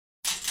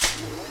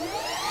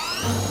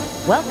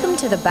Welcome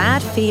to the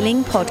Bad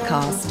Feeling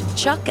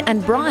Podcast. Chuck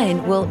and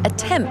Brian will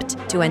attempt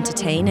to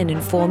entertain and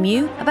inform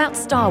you about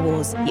Star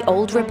Wars, The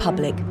Old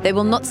Republic. They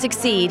will not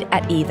succeed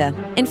at either.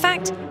 In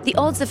fact, the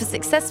odds of a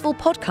successful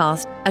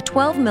podcast are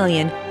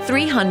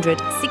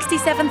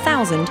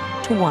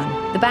 12,367,000 to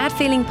 1. The Bad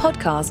Feeling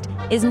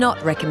Podcast is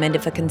not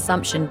recommended for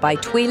consumption by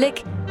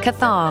Twi'lek,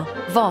 Cathar,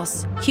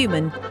 Voss,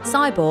 human,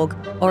 cyborg,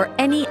 or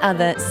any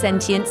other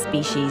sentient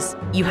species.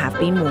 You have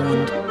been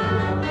warned.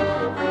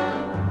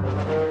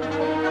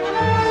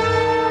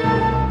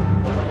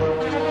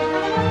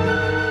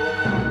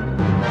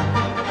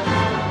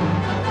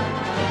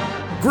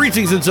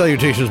 Greetings and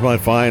salutations, my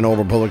fine Old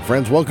Republic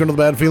friends. Welcome to the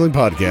Bad Feeling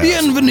Podcast.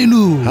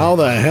 Bienvenido. How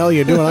the hell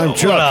you doing? I'm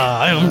Chuck. Hola,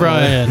 I'm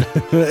Brian.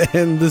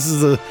 And this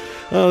is a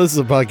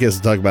podcast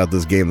to talk about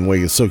this game the way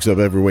it soaks up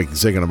every waking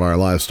second of our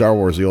lives. Star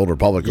Wars: The Old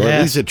Republic, or at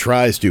least it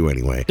tries to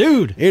anyway.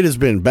 Dude. It has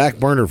been back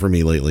burner for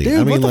me lately.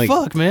 Dude, what the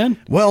fuck, man?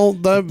 Well,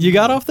 you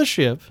got off the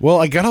ship. Well,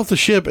 I got off the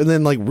ship, and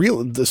then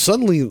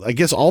suddenly, I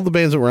guess all the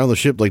bands that were on the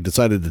ship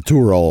decided to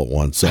tour all at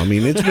once. So I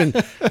mean, it's been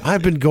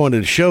I've been going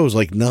to shows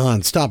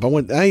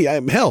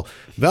nonstop. Hell,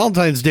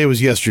 Valentine's Day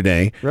was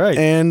yesterday, right?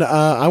 And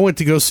I went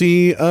to go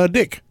see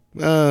Dick.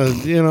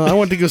 I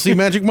went to go see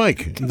Magic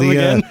Mike,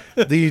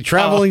 the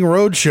traveling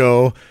road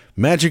show,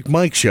 Magic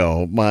Mike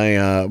show.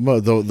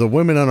 The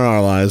women in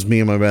our lives, me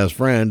and my best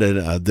friend,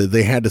 and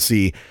they had to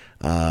see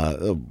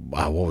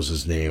what was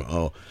his name?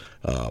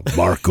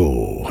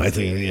 Marco. I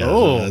think it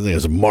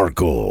was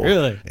Marco.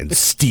 Really? And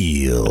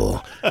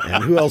Steel.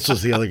 And who else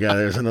was the other guy?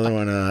 There's another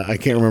one. I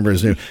can't remember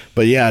his name.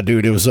 But yeah,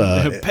 dude, it was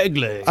peg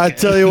leg. I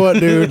tell you what,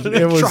 dude,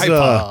 it was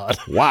tripod.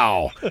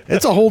 Wow.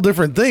 It's a whole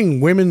different thing.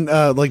 Women,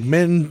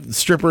 men,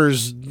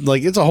 strippers,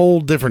 it's a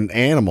whole different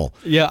animal.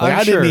 Yeah,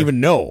 I didn't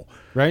even know.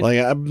 Right?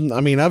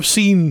 I've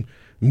seen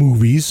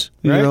movies,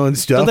 and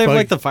stuff. Don't they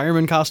have the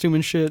fireman costume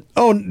and shit?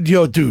 Oh,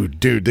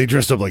 dude, they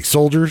dressed up like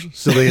soldiers.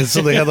 So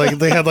they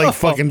had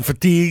fucking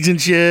fatigues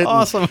and shit.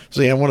 Awesome.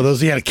 So you had one of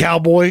those. You had a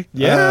cowboy.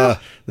 Yeah.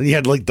 Then you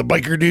had the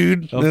biker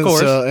dude. Of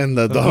course. And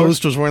the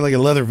host was wearing a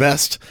leather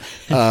vest.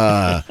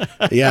 Yeah.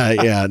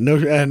 No,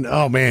 and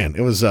oh man,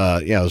 it was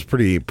it was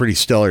pretty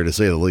stellar to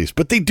say the least.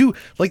 But they do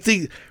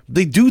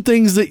they do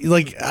things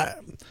that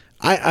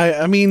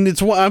I mean,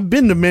 I've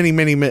been to many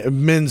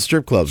men's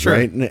strip clubs, sure,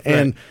 right?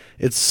 And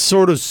it's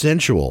sort of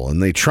sensual,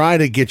 and they try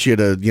to get you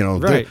to,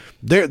 right.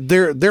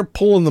 They're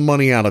pulling the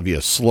money out of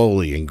you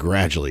slowly and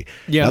gradually.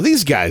 Yeah. Now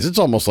these guys, it's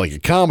almost like a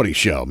comedy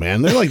show,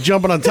 man. They're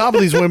jumping on top of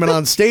these women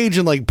on stage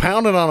and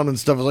pounding on them and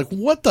stuff. It's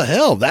what the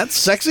hell? That's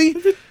sexy.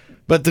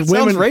 But the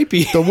women, sounds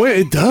rapey.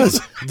 It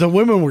does. The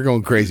women were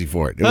going crazy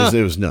for it.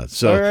 It was nuts.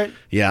 So right.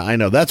 Yeah, I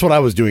know. That's what I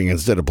was doing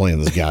instead of playing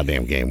this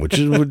goddamn game, which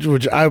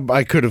I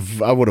would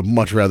have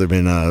much rather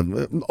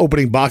been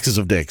opening boxes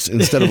of dicks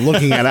instead of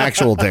looking at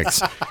actual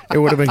dicks. It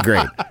would have been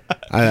great.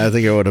 I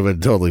think it would have been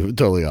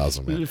totally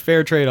awesome, man.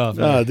 Fair trade-off.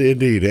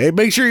 Indeed. Hey,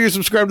 make sure you're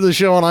subscribed to the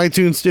show on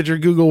iTunes, Stitcher,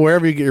 Google,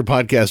 wherever you get your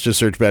podcasts. Just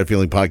search Bad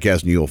Feeling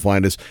Podcast and you'll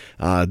find us.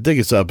 Dig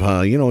us up.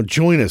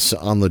 Join us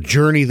on the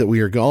journey that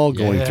we are all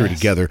going through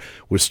together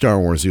with Star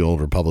Wars: The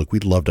Old Republic.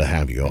 We'd love to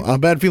have you.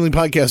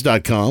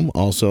 BadFeelingPodcast.com.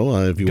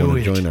 Also, if you want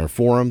to join our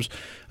forums,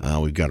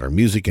 we've got our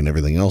music and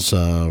everything else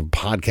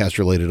podcast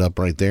related up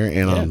right there.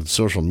 And on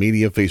social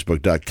media,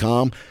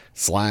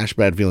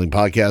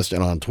 Facebook.com/BadFeelingPodcast,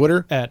 and on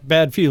Twitter at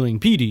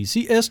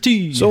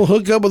BadFeelingPDCST. So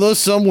hook up with us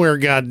somewhere,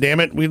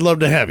 goddammit. We'd love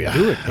to have you.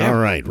 Do it. Yeah. All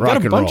right,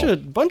 rock and roll. Got a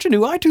bunch of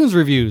new iTunes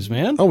reviews,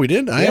 man. Oh, we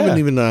did? I haven't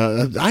even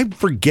I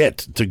forget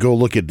to go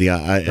look at the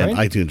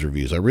iTunes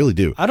reviews. I really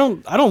do. I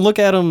don't look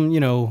at them,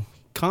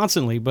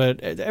 constantly, but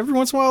every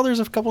once in a while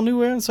there's a couple new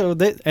ones,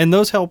 and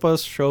those help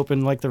us show up in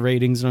the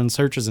ratings and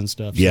searches and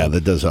stuff. Yeah,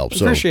 that does help.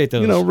 So appreciate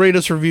those. Rate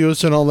us, review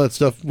us, and all that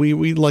stuff.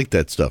 We like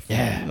that stuff.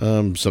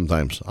 Yeah.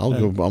 Sometimes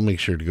I'll make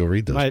sure to go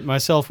read those. My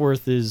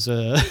self-worth is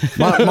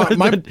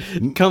my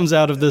comes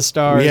out of the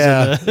stars.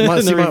 Yeah.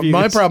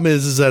 My problem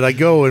is that I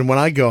go, and when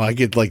I go, I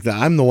get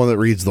I'm the one that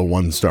reads the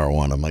 1-star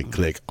one. I'm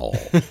click. Oh.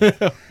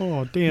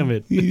 Oh, damn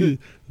it.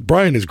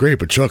 Brian is great,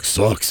 but Chuck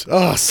sucks.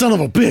 Oh, son of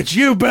a bitch,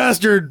 you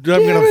bastard!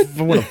 I'm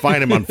gonna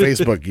find him on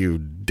Facebook, you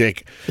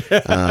dick.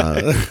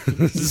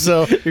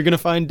 So you're gonna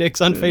find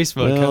dicks on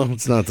Facebook. Well,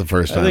 it's not the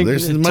first time.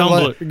 There's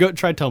Tumblr. Go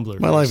try Tumblr.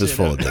 My life is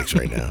full of dicks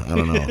right now. I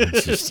don't know.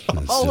 It's just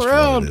all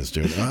around. What it is,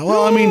 dude.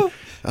 Well, I mean,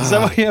 is that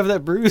why you have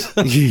that bruise?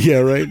 Yeah,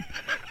 right.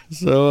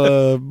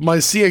 So my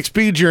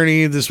CXP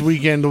journey this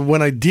weekend,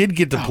 when I did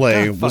get to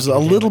play, was a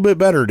little bit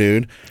better,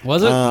 dude.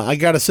 Was it? I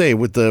gotta say,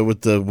 with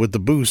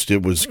the boost,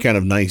 it was kind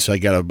of nice. I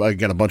got a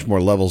bunch more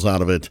levels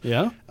out of it.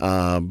 Yeah.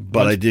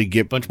 But I did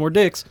get a bunch more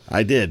dicks.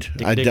 I did.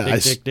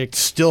 Dick.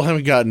 Still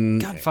haven't gotten.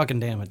 God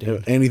fucking damn it,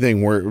 dude.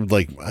 Anything where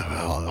I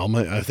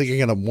think I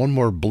got one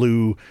more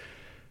blue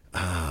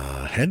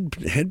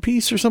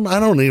headpiece or something. I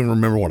don't even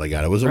remember what I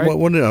got. It was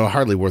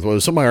hardly worth it. It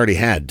was something I already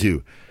had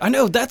too. I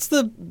know that's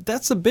the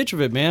bitch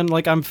of it, man.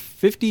 I'm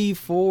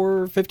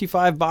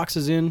 55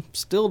 boxes in,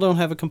 still don't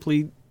have a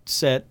complete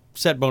set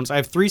bonus. I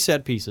have 3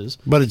 set pieces,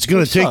 but it's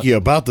going to take you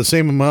about the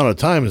same amount of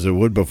time as it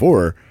would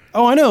before.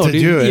 Oh, I know, to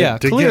dude. do it, Yeah,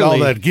 to clearly. get all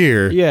that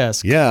gear.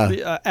 Yes.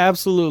 Yeah.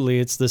 Absolutely.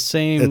 It's the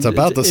same. It's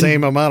about the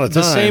same amount of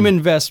time. The same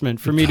investment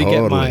for me to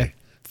get my Totally.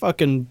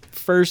 fucking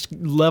first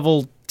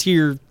level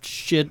tier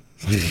shit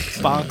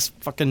box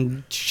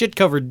fucking shit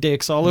covered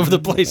dicks all over the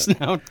place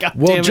now. God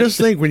Well, damn it. just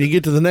think when you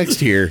get to the next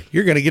tier,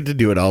 you're going to get to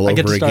do it all over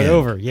get to start again.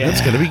 over. Yeah.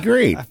 That's going to be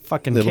great. I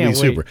fucking It'll can't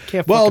be wait. super.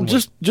 Can't Well, fucking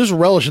wait. just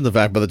relish in the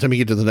fact by the time you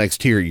get to the next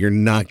tier, you're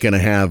not going to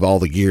have all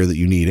the gear that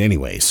you need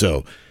anyway.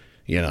 So,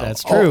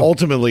 That's true.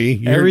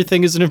 Ultimately,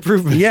 Everything is an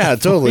improvement. Yeah,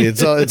 totally.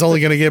 It's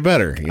only going to get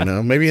better.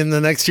 Maybe in the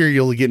next year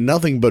you'll get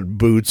nothing but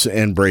boots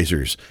and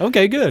bracers.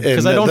 Okay, good.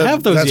 Because I And don't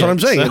have those That's yet. what I'm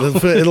saying.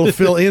 so- It'll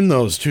fill in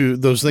those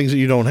things that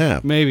you don't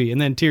have. Maybe. And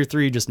then tier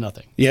 3, just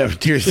nothing. Yeah,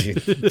 tier 3.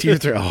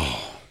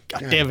 Oh,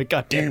 God damn it.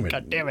 God damn it.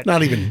 God damn it.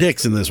 not even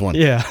dicks in this one.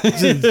 Yeah.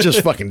 It's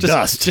just fucking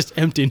dust. Just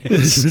emptiness.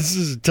 This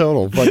is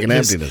total fucking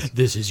emptiness.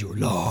 This is your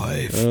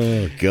life.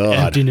 Oh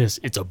God. Emptiness.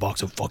 It's a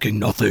box of fucking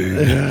nothing.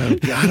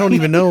 I don't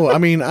even know. I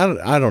mean,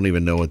 I don't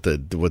even know what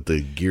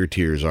the gear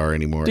tiers are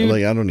anymore. Dude.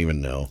 Like, I don't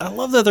even know. I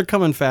love that they're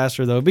coming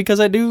faster though, because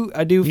I do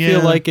Yeah.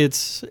 feel like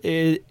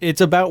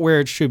it's about where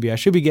it should be. I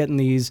should be getting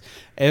these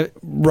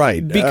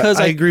Right. because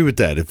I agree with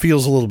that. It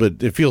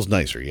feels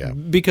nicer. Yeah.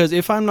 because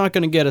if I'm not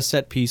going to get a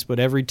set piece, but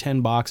every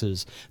 10 boxes,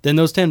 then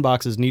those 10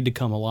 boxes need to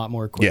come a lot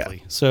more quickly.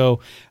 Yeah. So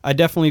I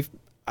definitely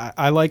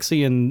I like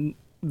seeing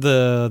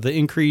the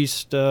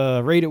increased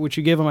rate at which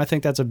you give them. I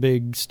think that's a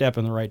big step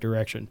in the right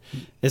direction.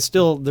 It's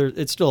still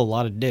a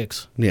lot of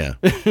dicks. Yeah.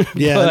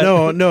 Yeah.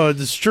 no,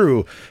 it's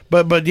true.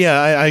 But yeah,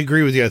 I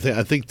agree with you.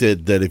 I think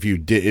that if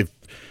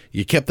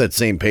you kept that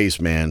same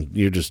pace, man,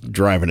 you're just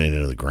driving it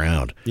into the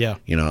ground. Yeah.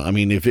 I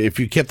mean, if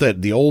you kept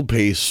the old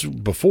pace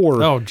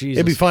before, Oh, Jesus.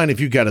 it'd be fine if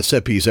you got a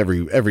set piece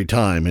every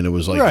time and it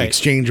was like Right.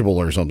 exchangeable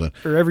or something.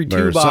 Or every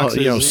 2 boxes.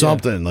 So, yeah.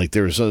 something like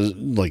there was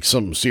like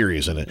something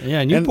serious in it.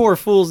 Yeah, and you poor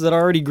fools that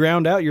already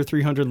ground out your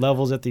 300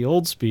 levels at the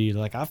old speed.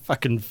 Like, I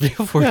fucking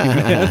feel for you,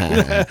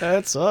 man.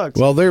 That sucks.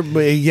 Well,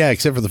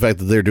 except for the fact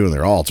that they're doing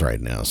their alts right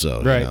now.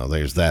 So, Right.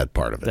 there's that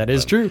part of it. That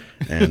is true.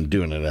 And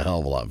doing it a hell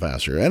of a lot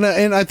faster. And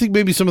I think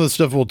maybe some of the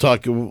stuff we'll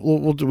talk,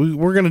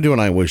 we're going to do an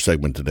I Wish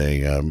segment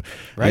today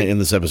Right. in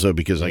this episode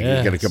because I got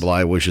a Yes. couple of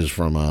I Wishes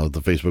from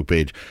the Facebook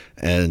page.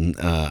 And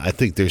I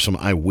think there's some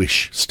I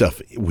Wish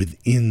stuff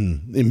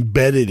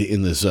embedded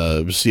in this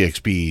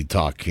CXP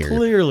talk here.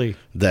 Clearly.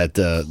 That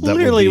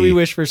Clearly, we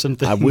wish for some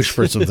things. I wish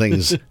for some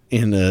things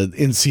in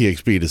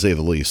CXP, to say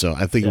the least. So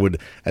I think it would,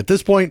 at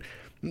this point,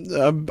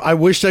 I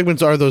wish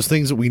segments are those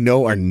things that we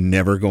know are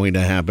never going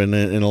to happen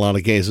in a lot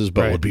of cases,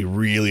 but Right. would be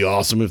really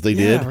awesome if they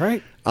did. Yeah,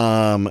 right.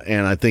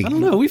 And I think, I don't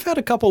know. We've had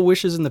a couple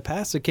wishes in the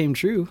past that came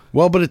true.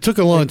 well, but it took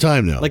a long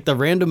time though. Like the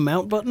random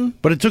mount button.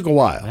 But it took a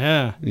while.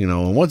 Yeah.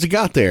 And once it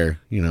got there,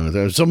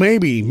 so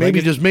maybe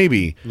just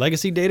maybe.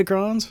 Legacy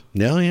Datacrons.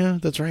 No, yeah,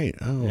 that's right.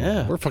 Oh,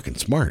 Yeah. we're fucking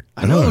smart.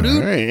 I know,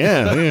 dude. All right,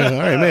 yeah. All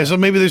right, man. So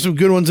maybe there's some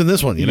good ones in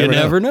this one. You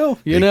never know.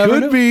 You It never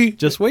could know. be.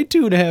 Just wait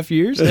 2.5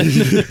 years.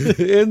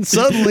 And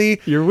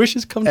suddenly, Your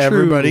wishes come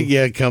everybody, true.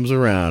 yeah, comes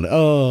around.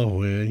 Oh,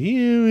 when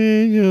you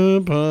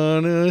wake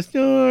upon a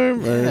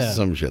storm, or Yeah.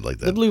 some shit like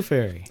The that. Blue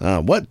Fairy.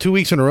 What? 2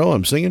 weeks in a row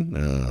I'm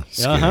singing?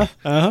 Scary.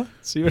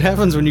 See what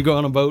happens when you go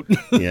on a boat.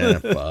 Yeah,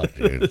 fuck,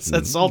 dude. It's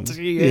that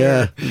salty air.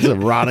 Yeah, it's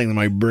rotting in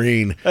my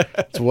brain.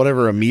 It's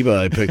whatever amoeba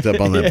I picked up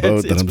on that Yeah,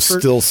 boat that it's I'm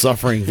still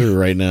suffering through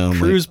right now. I'm like,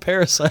 Cruise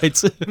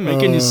parasites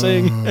making you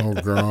sing. oh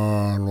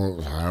God,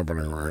 what's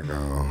happening right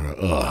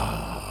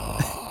now?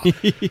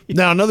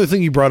 Now, another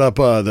thing you brought up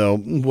though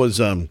was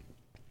the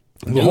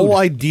whole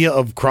idea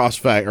of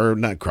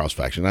not cross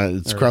faction.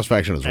 It's cross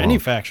faction is wrong. Any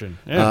faction.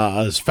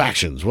 Yeah. As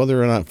factions,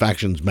 whether or not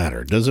factions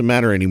matter, doesn't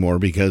matter anymore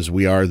because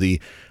we are the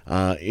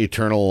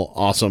eternal,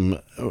 awesome,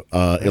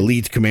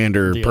 elite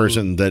commander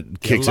person that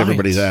kicks alliance.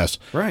 everybody's ass.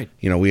 Right.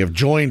 We have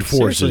joined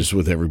forces Seriously.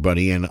 with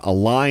everybody and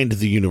aligned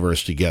the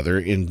universe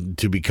together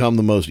to become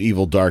the most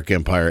evil dark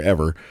empire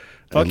ever.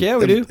 Fuck yeah,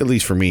 we do. At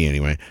least for me,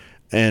 anyway.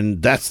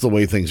 And that's the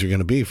way things are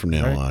going to be from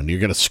now on. You're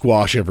going to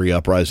squash every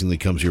uprising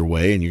that comes your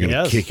way, and you're going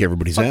to Yes. kick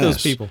everybody's Fuck ass.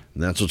 those people.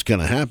 And that's what's going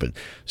to happen.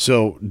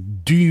 So,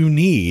 do you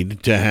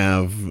need to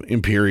have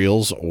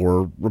Imperials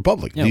or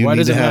Republic? Yeah, Do you why need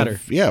does to it have- matter?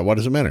 Yeah, why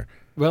does it matter?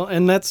 Well,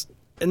 and that's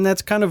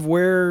kind of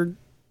where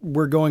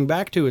we're going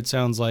back to, it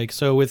sounds like.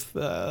 So with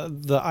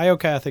the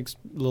Iocath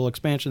little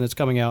expansion that's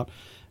coming out,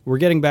 we're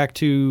getting back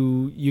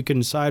to you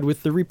can side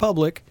with the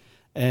Republic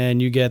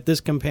and you get this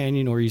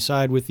companion, or you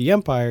side with the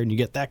Empire and you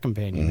get that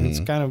companion. Mm-hmm.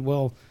 It's kind of,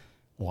 well,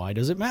 why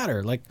does it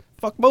matter? Like,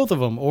 fuck both of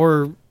them.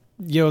 Or,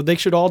 they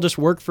should all just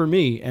work for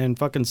me and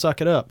fucking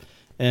suck it up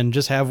and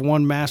just have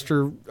one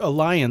master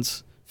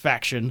alliance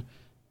faction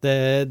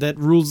that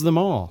rules them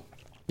all.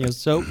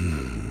 So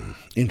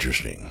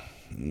Interesting.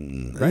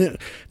 Right.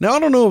 Now, I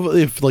don't know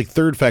if like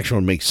third faction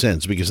would make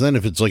sense, because then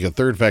if it's like a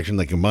third faction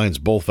that combines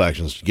both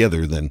factions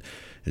together, then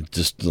It's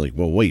just like,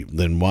 well, wait,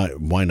 then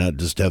why not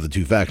just have the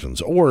two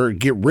factions, or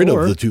get rid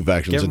of the two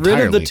factions entirely? Get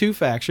rid of the two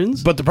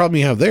factions. But the problem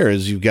you have there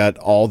is you've got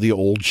all the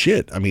old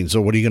shit. I mean,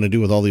 so what are you going to do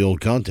with all the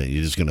old content?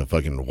 You're just going to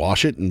fucking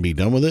wash it and be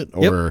done with it,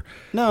 or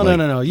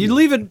no. You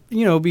leave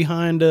it,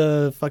 behind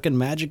a fucking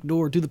magic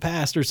door to the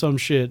past or some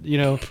shit.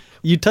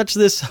 You touch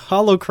this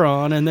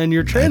holocron and then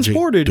you're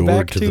transported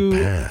back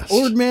to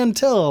Ord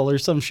Mantell or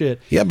some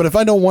shit. Yeah, but if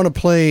I don't want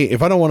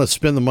to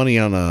spend the money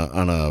on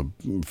a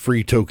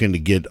free token to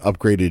get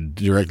upgraded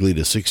directly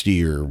to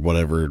 60 or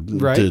whatever,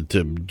 right,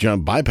 to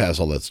bypass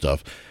all that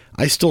stuff,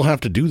 I still have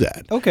to do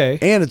that. Okay.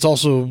 And it's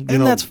also,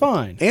 that's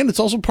fine. And it's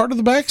also part of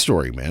the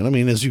backstory, man. I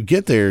mean, as you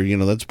get there,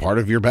 that's part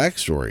of your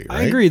backstory,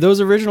 right? I agree. Those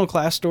original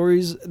class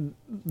stories,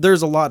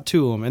 there's a lot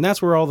to them. And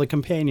that's where all the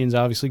companions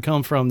obviously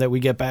come from that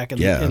we get back in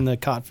the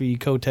Kotvi,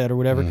 Kotet, or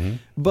whatever. Mm-hmm.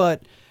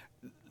 But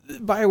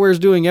BioWare's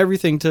doing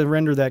everything to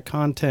render that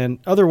content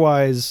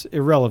otherwise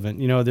irrelevant.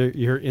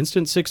 Your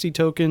instant 60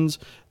 tokens,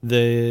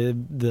 the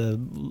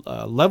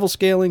level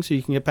scaling so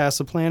you can get past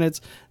the planets.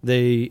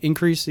 They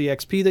increase the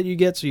XP that you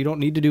get so you don't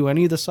need to do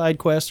any of the side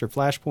quests or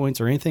flashpoints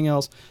or anything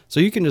else. So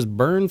you can just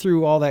burn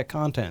through all that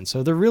content.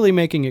 So they're really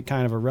making it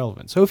kind of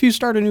irrelevant. So if you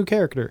start a new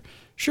character,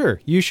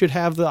 sure, you should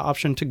have the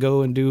option to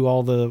go and do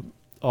all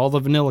the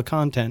vanilla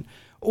content,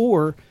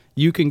 or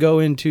you can go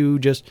into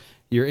just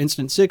your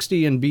instant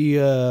 60 and be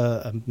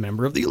a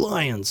member of the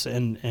Alliance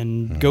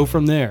and go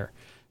from there.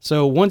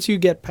 So once you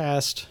get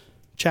past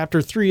chapter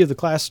 3 of the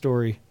class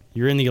story,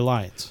 you're in the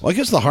Alliance. Well, I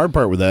guess the hard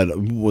part with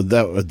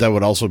that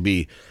would also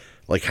be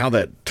like how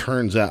that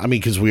turns out. I mean,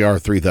 because we are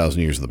 3,000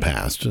 years in the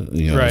past,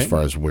 right, as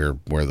far as where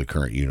the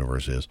current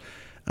universe is.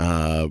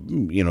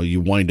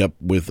 You wind up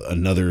with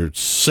another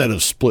set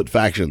of split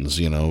factions,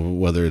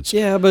 whether it's...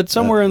 Yeah, but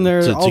somewhere in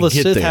there, all the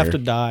Sith have to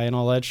die and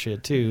all that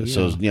shit, too.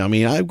 So, I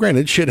mean,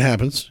 granted, shit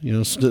happens.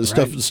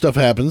 Stuff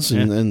happens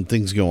and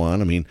things go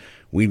on. I mean,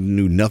 we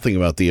knew nothing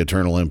about the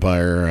Eternal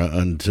Empire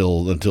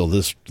until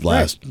this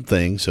last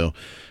thing, so...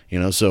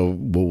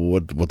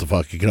 what the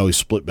fuck? You can always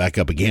split back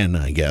up again,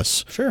 I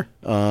guess. Sure.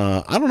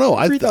 I don't know.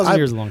 3,000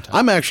 years is a long time.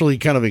 I'm actually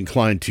kind of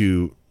inclined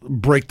to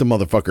break the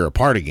motherfucker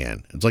apart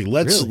again. It's like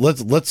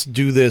let's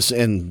do this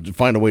and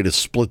find a way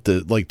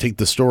to take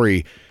the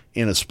story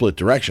in a split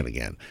direction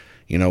again.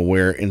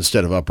 Where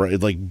instead of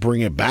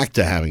bring it back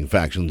to having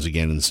factions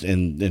again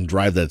and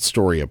drive that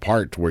story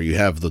apart to where you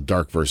have the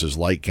dark versus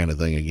light kind of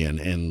thing again,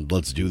 and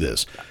let's do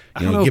this.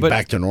 Get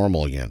back to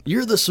normal again.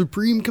 You're the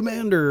Supreme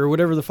Commander or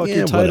whatever the fuck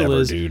your title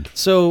is. Dude.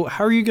 So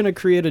how are you going to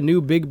create a new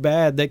big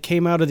bad that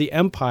came out of the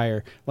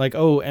Empire? Like,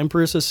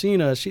 Empress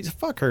Asina,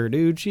 fuck her,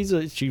 dude.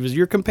 She was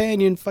your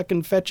companion,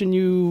 fucking fetching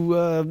you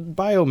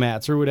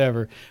biomats or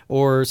whatever,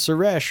 or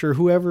Suresh or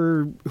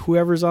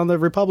whoever's on the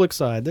Republic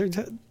side.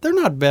 They're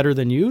not better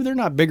than you. They're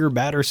not bigger,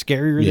 badder,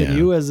 scarier than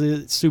you as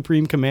a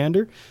Supreme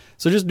Commander.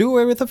 So just do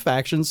away with the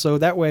factions. So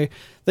that way,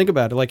 think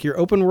about it. Like your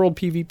open world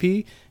PvP,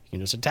 you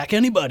can just attack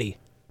anybody.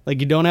 Like,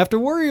 you don't have to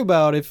worry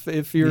about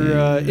if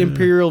you're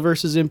Imperial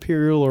versus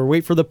Imperial, or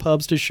wait for the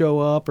pubs to show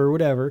up or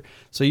whatever.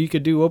 So you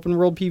could do open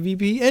world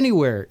PvP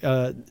anywhere,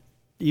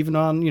 even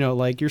on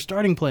your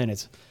starting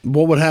planets.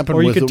 What would happen?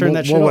 Or you could turn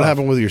that shit off. What would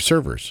happen with your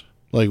servers?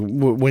 Like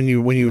when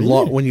you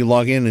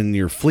log in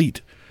your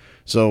fleet.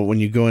 So when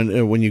you go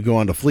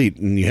onto fleet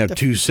and you have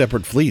two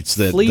separate fleets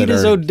that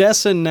is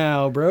Odessan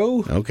now,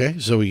 bro. Okay,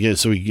 so we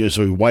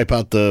wipe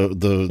out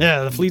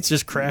the fleets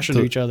just crash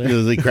into each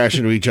other. They crash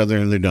into each other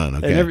and they're done.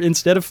 Okay,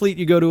 instead of fleet,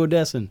 you go to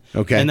Odessan.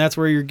 Okay, and that's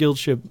where your guild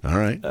ship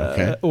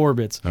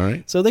orbits. All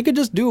right, so they could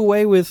just do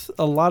away with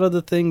a lot of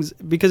the things,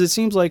 because it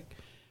seems like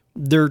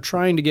they're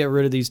trying to get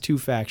rid of these two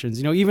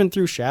factions. Even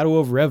through Shadow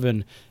of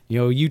Revan,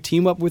 you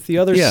team up with the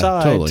other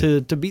side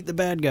totally. to beat the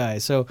bad guy.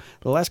 So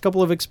the last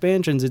couple of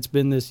expansions, it's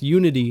been this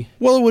unity.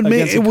 Well, it would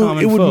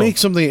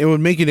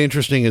make it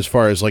interesting as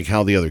far as like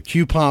how the other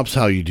Q pops,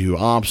 how you do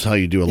ops, how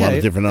you do a lot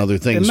of different other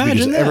things,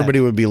 because everybody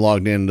would be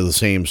logged into the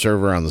same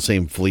server on the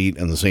same fleet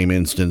and the same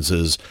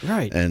instances,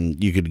 right?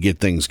 And you could get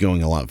things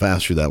going a lot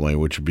faster that way,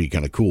 which would be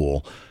kind of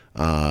cool.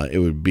 It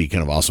would be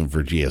kind of awesome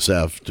for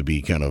GSF to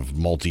be kind of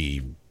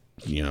multi.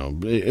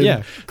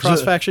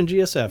 Cross-faction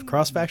GSF,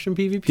 cross-faction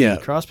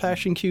PvP,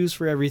 cross-faction queues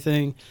for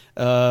everything.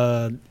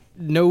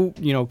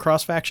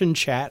 Cross-faction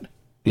chat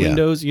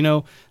windows.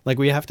 Like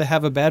we have to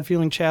have a bad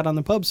feeling chat on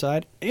the pub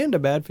side and a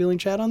bad feeling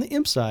chat on the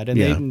imp side,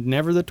 and they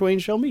never the twain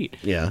shall meet.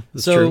 Yeah,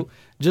 that's so true.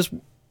 Just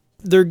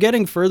they're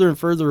getting further and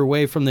further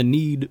away from the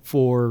need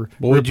for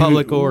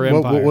Republic or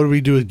Empire. What do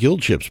we do with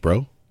guild ships,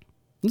 bro?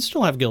 You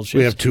still have guild ships.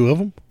 We have two of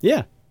them.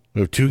 Yeah. We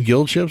have two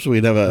guild ships.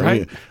 We'd have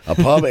a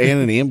pub and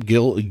an imp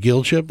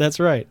guild ship. That's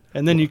right.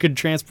 And then you could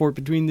transport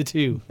between the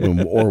two.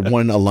 Or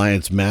one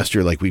alliance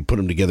master, like we put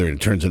them together and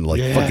it turns into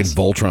fucking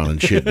Voltron and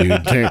shit,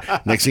 dude.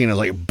 Next thing you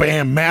know, it's like,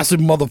 bam,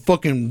 massive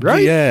motherfucking...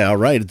 Right? Yeah, all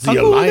right. It's the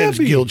alliance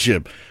guild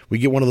ship. We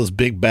get one of those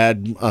big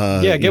bad...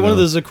 get one of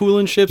those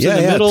Zakulan ships in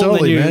the middle.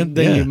 Totally,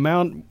 then you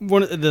mount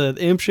one of the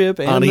imp ship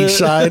and on each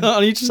side.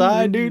 On each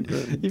side, dude.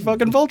 You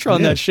fucking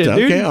Voltron that shit,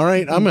 dude. Okay, all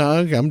right.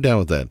 I'm down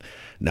with that.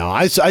 No,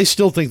 I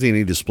still think they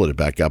need to split it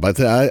back up. I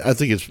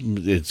think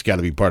it's got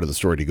to be part of the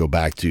story to go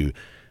back to,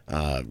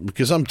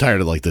 because I'm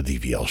tired of like the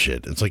DVL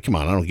shit. It's like, come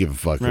on, I don't give a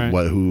fuck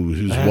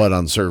who's what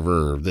on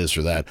server or this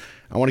or that.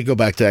 I want to go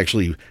back to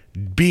actually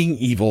being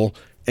evil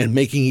and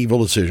making evil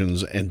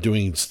decisions and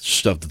doing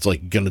stuff that's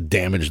like going to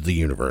damage the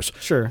universe.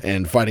 Sure.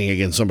 And fighting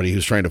against somebody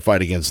who's trying to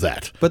fight against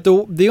that. But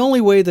the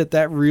only way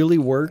that really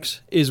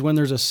works is when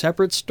there's a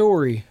separate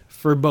story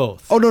for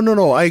both. Oh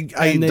no!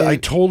 I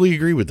totally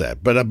agree with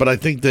that. But I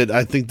think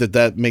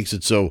that makes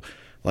it so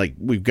like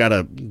we got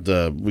to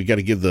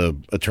give the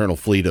Eternal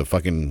Fleet a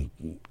fucking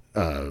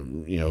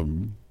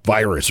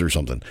virus or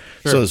something,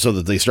 so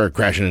that they start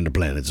crashing into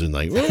planets and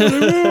like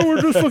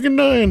we're just fucking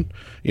dying,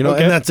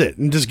 Okay. and that's it,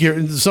 and just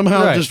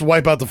just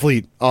wipe out the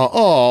fleet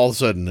all of a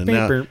sudden, and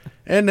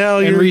now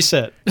you're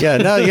reset.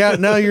 Now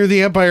you're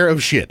the empire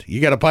of shit. You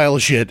got a pile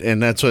of shit,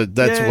 and that's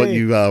what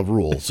you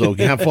rule. So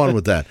have fun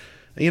with that.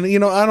 I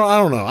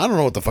don't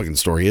know what the fucking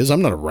story is.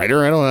 I'm not a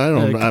writer.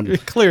 I'm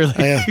clearly.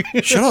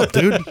 Shut up,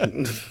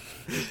 dude.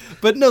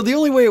 But no, the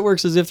only way it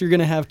works is if you're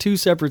going to have two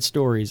separate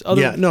stories.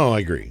 I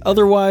agree.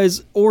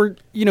 Otherwise, or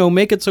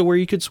make it so where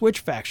you could switch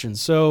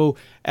factions. So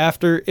if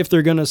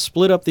they're going to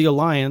split up the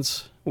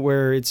alliance,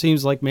 where it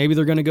seems like maybe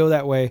they're going to go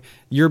that way,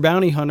 your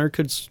bounty hunter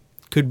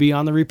could be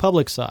on the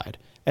Republic side.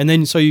 And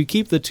then so you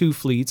keep the two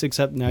fleets,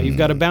 except now you've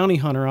got a bounty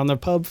hunter on the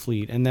pub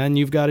fleet, and then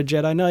you've got a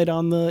Jedi Knight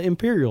on the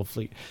Imperial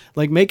fleet.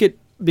 Like make it,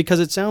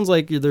 because it sounds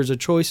like there's a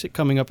choice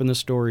coming up in the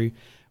story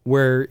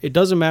where it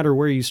doesn't matter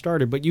where you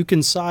started, but you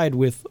can side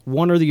with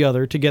one or the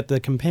other to get the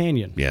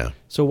companion. Yeah.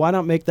 So why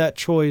not make that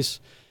choice,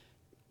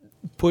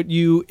 put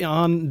you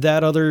on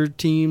that other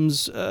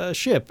team's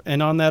ship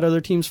and on that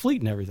other team's fleet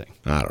and everything?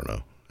 I don't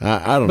know.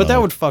 I don't know. But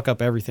that would fuck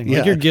up everything.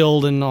 Like your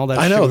guild and all that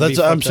I know. shit.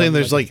 I'm saying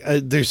there's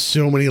there's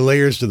so many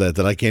layers to that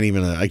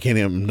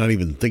I'm not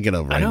even thinking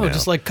of right now. I know,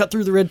 just like cut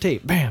through the red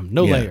tape. Bam.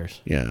 No layers.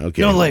 Yeah,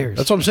 okay. No layers.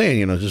 That's what I'm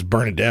saying, just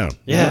burn it down.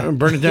 Yeah.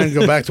 Burn it down and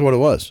go back to what it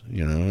was,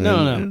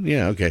 No.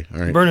 Yeah, okay. All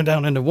right. Burn it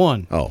down into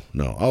one. Oh,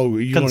 no. Oh,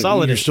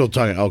 Consolidate. You're still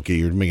talking. Okay,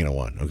 you're making it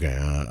one. Okay.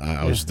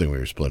 I was thinking we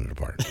were splitting it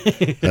apart.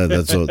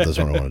 That's what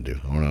I want to do.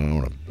 I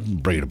want to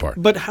break it apart.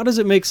 But how does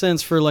it make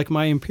sense for like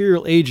my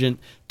Imperial agent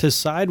to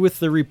side with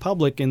the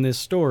Republic in this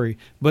story,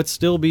 but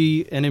still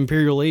be an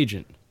Imperial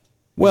agent?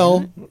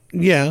 Well,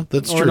 yeah,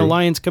 that's or true. Or an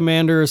Alliance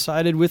commander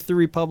sided with the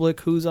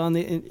Republic who's on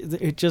the...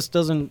 It just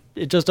doesn't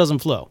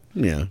flow.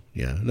 Yeah.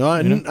 No,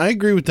 I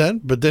agree with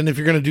that. But then if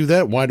you're going to do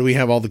that, why do we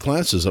have all the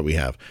classes that we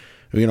have?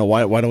 Why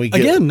don't we get...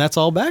 Again, that's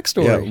all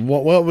backstory. Yeah,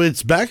 well,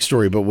 it's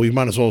backstory, but we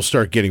might as well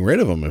start getting rid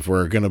of them if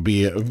we're going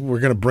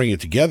to bring it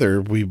together.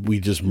 We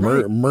just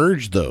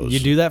merge those. You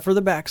do that for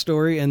the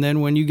backstory, and then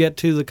when you get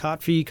to the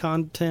Kotfi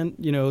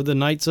content, the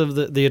Knights of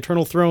the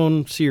Eternal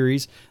Throne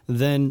series,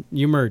 then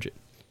you merge it.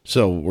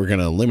 So we're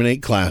going to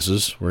eliminate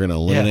classes. We're going to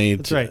eliminate... Yeah,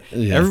 that's right.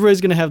 Yeah. Everybody's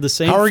going to have the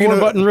same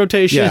four-button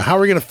rotation. Yeah, how are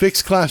we going to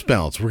fix class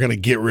balance? We're going to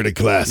get rid of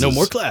classes. No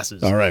more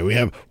classes. All right, we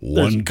have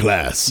one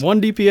class.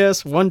 One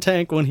DPS, one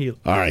tank, one healer.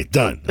 All right,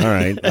 done. All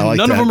right, I like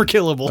None that. of them are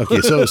killable.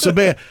 Okay,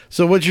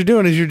 so what you're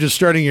doing is you're just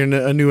starting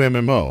a new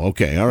MMO.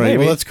 Okay, all right, Maybe.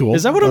 Well, that's cool.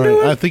 Is that what I'm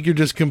doing? I think you're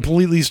just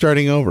completely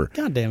starting over.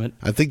 God damn it.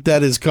 I think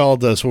that is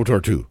called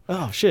Swtor 2.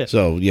 Oh, shit.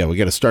 So, yeah, we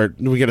got to start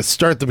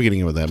the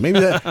beginning with that. Maybe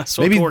that...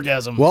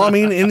 Swtorgasm. Well,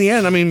 in the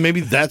end, maybe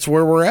that's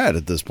where we're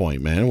at this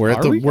point, man. We're at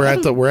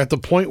the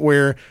point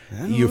where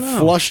you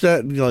flush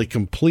that,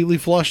 completely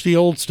flush the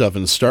old stuff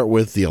and start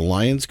with the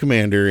Alliance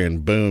commander,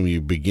 and boom, you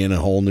begin a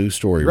whole new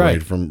story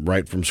right from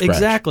scratch.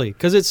 Exactly,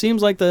 because it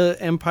seems like the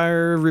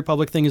Empire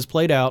Republic thing is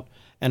played out,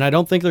 and I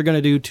don't think they're going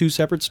to do two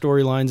separate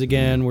storylines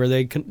again where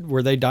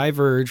they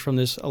diverge from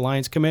this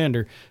Alliance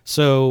commander.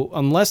 So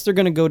unless they're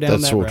going to go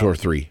down that route. That's Swtor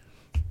 3.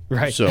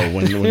 Right. So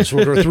when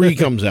Swtor 3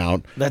 comes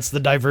out, that's the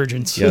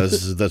divergence. Yeah,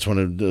 that's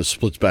when it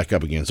splits back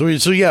up again. So we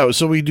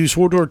do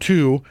Swtor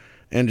 2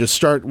 and just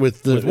start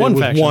with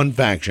one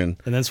faction,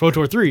 and then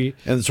Swtor 3,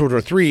 and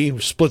Swtor 3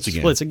 splits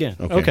again.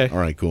 Okay. All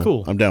right.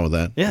 Cool. I'm down with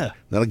that. Yeah.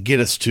 That'll get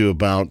us to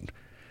about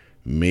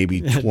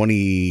maybe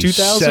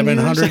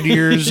 2,700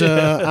 years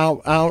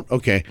out.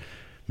 Okay.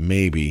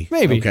 Maybe.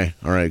 Okay.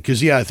 All right.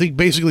 Because I think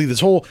basically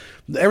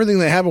everything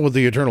that happened with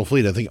the Eternal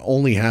Fleet, I think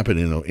only happened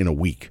in a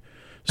week.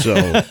 So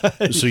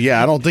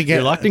yeah, I don't think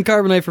you're locked in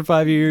carbonite for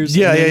 5 years.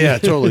 Yeah,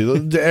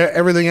 totally.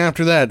 Everything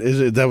after that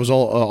was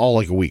all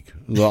like a week.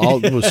 All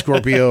with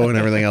Scorpio and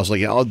everything else.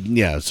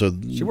 So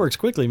she works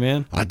quickly,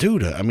 man.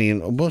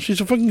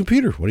 She's a fucking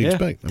computer. What do you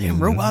expect?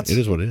 Damn robots. It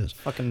is what it is.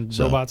 Fucking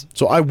robots.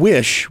 So I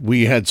wish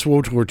we had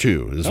Swtor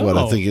 2. Is what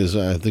I think is.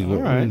 All right.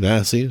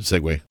 See,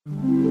 segue.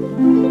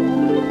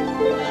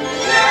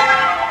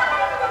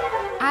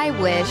 I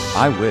wish.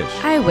 I wish.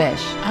 I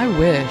wish. I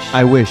wish.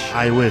 I wish.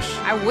 I wish.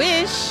 I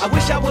wish. I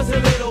wish I was a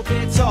little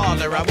bit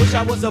taller. I wish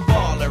I was a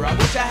baller. I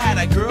wish I had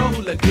a girl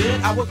who looked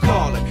good. I would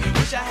call her.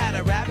 Wish I had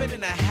a rabbit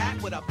in a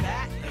hat with a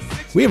bat.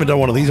 We haven't done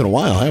one of these in a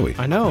while, have we?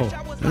 I know.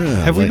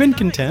 Have we been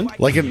content?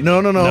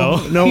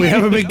 No, we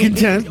haven't been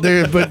content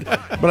there. But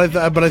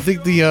I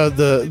think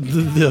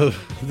the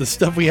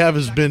stuff we have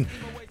has been.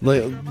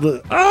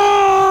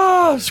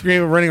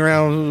 screaming, running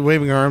around,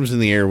 waving arms in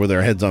the air with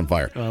their heads on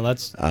fire. Well,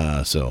 that's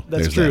there's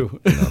true.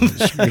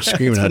 That,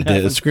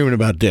 you know, screaming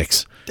about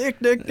dicks. Dick.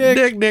 Dick.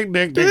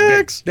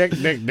 Dicks. Dick.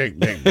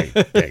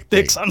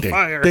 Dicks on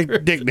fire. Dick.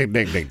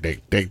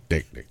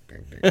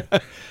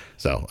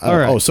 So, All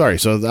right. oh, sorry.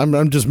 So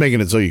I'm just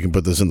making it so you can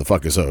put this in the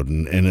fuckisode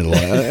and it'll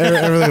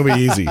everything will be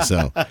easy.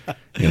 So,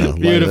 you know,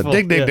 Beautiful.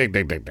 Dick.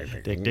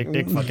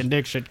 Dick, fucking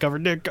dick, shit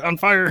covered dick on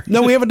fire.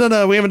 No, we haven't done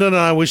an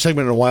I Wish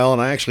segment in a while,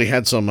 and I actually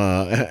had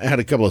had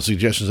a couple of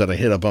suggestions that I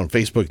hit up on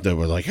Facebook that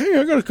were like, hey,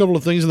 I got a couple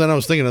of things, and then I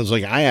was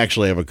like, I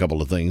actually have a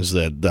couple of things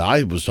that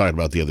I was talking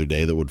about the other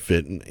day that would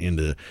fit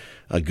into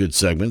a good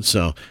segment.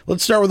 So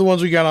let's start with the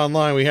ones we got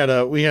online. We had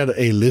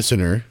a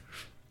listener.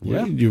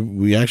 Yeah.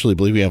 We actually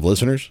believe we have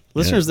listeners.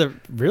 Listeners that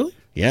really?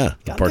 Yeah,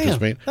 God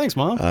participate. damn. Thanks,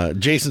 Mom.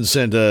 Jason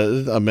sent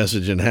a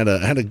message and had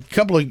a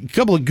couple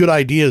of good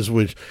ideas.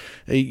 Which,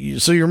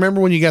 so you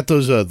remember when you got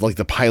those like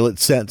the pilot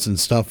sets and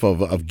stuff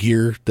of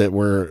gear that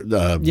were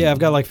I've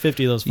got like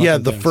 50 of those. The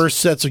things.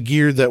 first sets of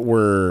gear that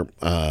were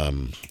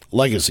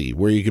legacy,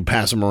 where you could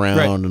pass them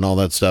around and all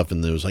that stuff,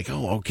 and it was like,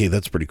 oh, okay,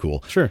 that's pretty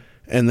cool. Sure.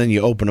 And then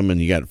you open them and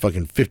you got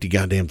fucking 50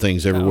 goddamn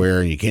things everywhere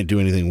and you can't do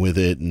anything with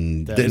it.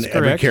 And then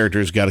every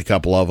character's got a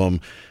couple of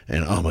them.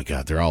 And oh my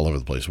God, they're all over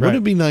the place. Wouldn't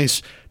it be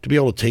nice to be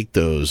able to take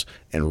those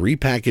and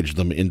repackage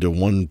them into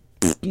one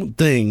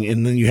thing,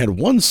 and then you had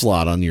one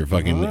slot on your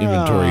fucking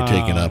inventory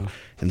taken up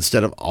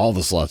instead of all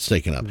the slots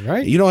taken up?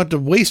 Right. You don't have to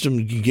waste them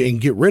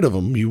and get rid of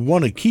them. You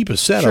want to keep a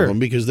set of them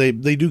because they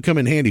do come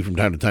in handy from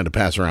time to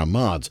pass around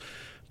mods.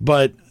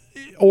 But...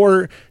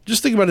 Or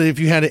just think about it. If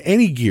you had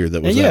any gear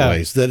that was that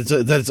way, so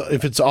that's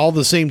if it's all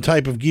the same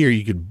type of gear,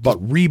 you could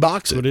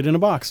rebox it, put it in a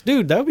box,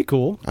 dude. That would be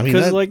cool. I mean, I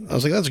was like,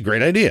 that's a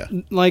great idea.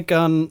 Like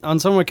on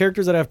some of my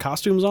characters that have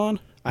costumes on,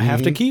 I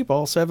have to keep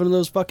all 7 of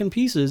those fucking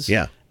pieces.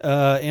 Yeah.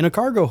 In a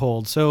cargo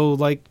hold. So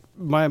like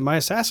my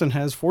assassin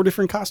has 4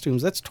 different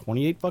costumes. That's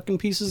 28 fucking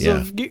pieces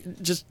of gear.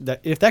 Just that,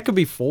 if that could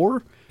be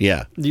 4,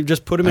 you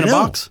just put them in a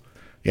box.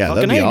 Yeah,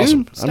 fucking that'd be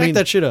awesome. Dude, stack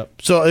that shit up.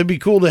 So it'd be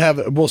cool to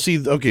have. Well,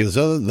 see, okay,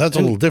 so that's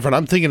a little different.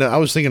 I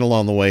was thinking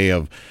along the way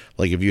of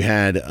like if you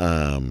had,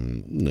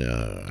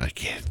 I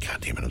can't.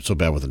 God damn it, I'm so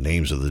bad with the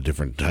names of the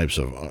different types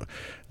of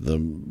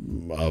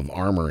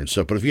armor and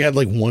stuff. But if you had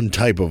like one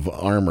type of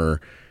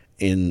armor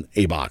in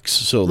a box,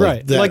 so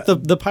like like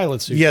the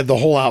pilot suit. Yeah, the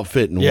whole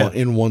outfit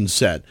in one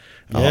set.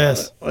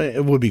 Yes.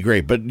 It would be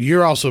great. But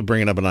you're also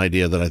bringing up an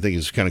idea that I think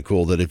is kind of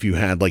cool, that if you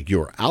had like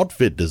your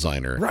outfit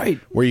designer,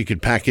 where you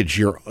could package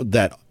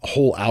that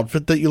whole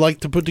outfit that you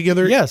like to put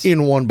together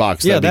in one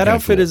box. Yeah, that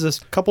outfit is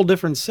a couple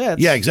different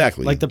sets. Yeah,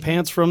 exactly. Like the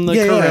pants from the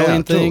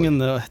Corellian thing and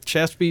the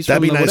chest piece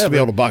That'd from be nice whatever. to be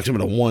able to box them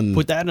into one.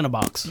 Put that in a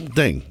box.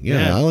 Thing.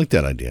 Yeah, I like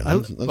that idea. I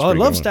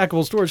love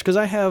stackable storage because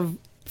I have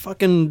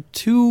fucking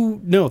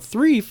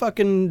 3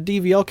 fucking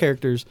DVL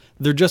characters.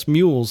 They're just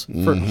mules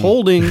for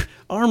holding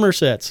armor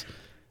sets.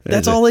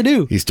 That's all they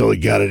do. He's totally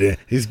got it in.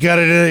 He's got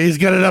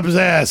it up his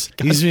ass.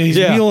 He's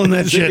muling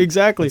that shit.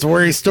 Exactly. That's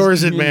where he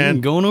stores it,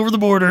 man. Going over the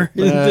border.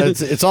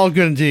 It's all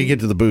good until you get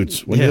to the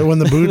boots. When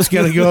the boots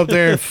got to go up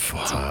there, it's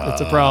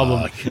a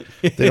problem.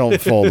 They don't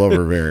fold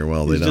over very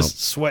well. They don't.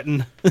 Just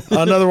sweating.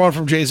 Another one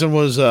from Jason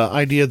was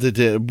idea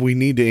that we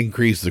need to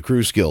increase the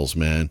crew skills,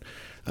 man.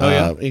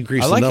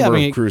 Increase the number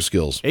of crew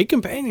skills. 8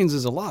 companions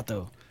is a lot,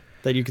 though,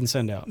 that you can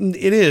send out.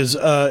 It is,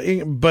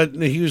 but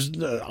he was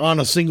on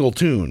a single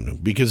tune,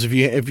 because if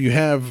you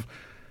have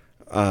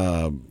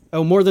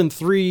more than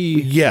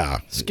 3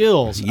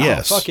 skills.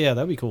 Yes. Oh, fuck yeah,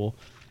 that'd be cool.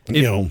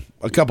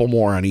 A couple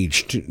more on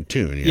each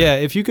tune. Yeah,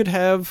 if you could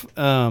have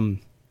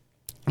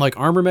like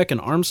armor mech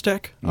and arms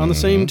tech on the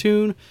same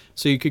tune,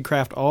 so you could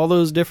craft all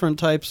those different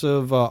types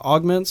of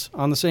augments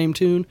on the same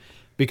tune,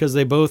 because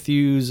they both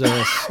use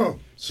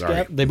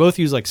they both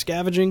use like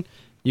scavenging.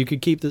 You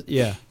could keep the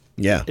Yeah.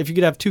 If you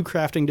could have 2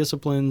 crafting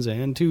disciplines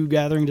and 2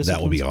 gathering disciplines.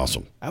 That would be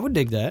awesome. I would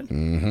dig that.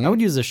 I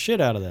would use the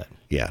shit out of that.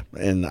 Yeah.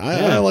 And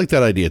I like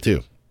that idea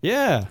too.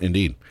 Yeah.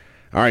 Indeed.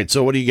 All right.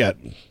 So what do you got?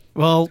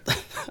 Well,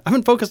 I've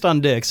been focused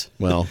on dicks.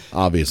 Well,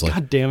 obviously.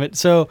 God damn it.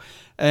 So,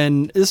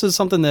 and this is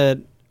something that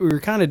we were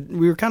kind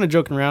of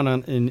joking around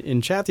on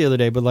in chat the other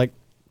day, but like,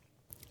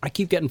 I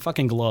keep getting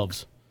fucking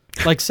gloves.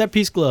 Like set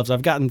piece gloves.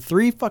 I've gotten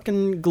 3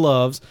 fucking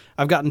gloves.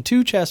 I've gotten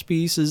 2 chest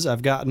pieces.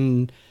 I've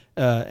gotten...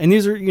 and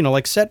these are,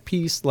 like set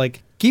piece,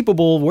 like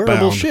keepable,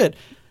 wearable shit.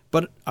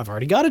 But I've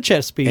already got a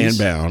chest piece. And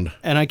bound.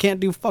 And I can't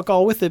do fuck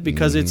all with it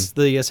because it's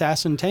the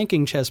assassin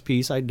tanking chest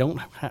piece. I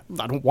don't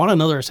want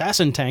another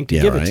assassin tank to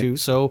give it to,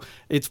 so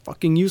it's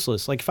fucking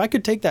useless. Like if I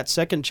could take that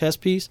second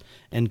chest piece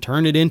and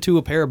turn it into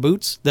a pair of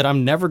boots that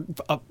I'm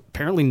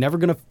apparently never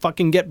going to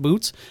fucking get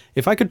boots.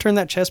 If I could turn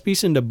that chest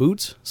piece into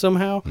boots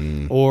somehow,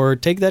 or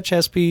take that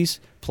chest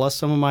piece plus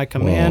some of my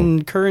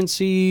command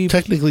currency.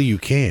 Technically you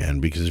can,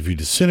 because if you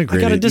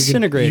disintegrate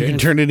it, you can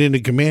turn it into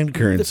command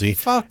currency.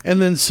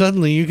 And then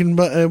suddenly you can,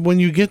 when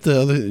you get the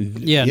other...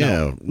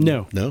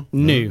 No,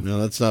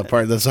 that's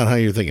not how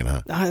you're thinking,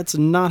 huh? That's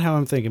not how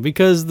I'm thinking,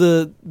 because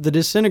the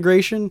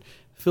disintegration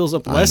fills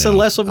up less and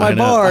less of my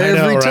bar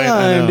every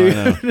time,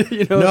 dude.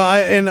 You know? No,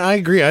 I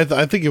agree.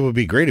 I think it would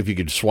be great if you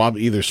could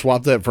either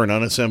swap that for an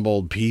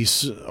unassembled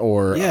piece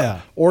or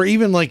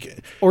even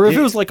like, or if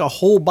it was like a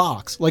whole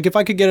box. Like if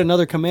I could get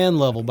another command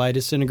level by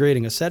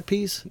disintegrating a set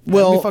piece,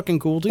 that'd be fucking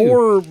cool too.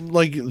 Or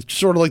like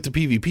sort of like the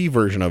PvP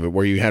version of it,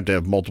 where you have to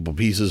have multiple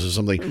pieces or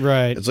something.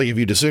 Right. It's like if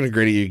you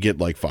disintegrate it, you get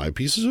like 5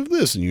 pieces of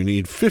this, and you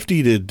need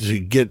 50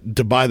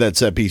 to buy that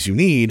set piece you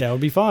need. That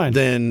would be fine.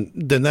 Then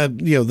that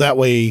that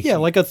way. Yeah,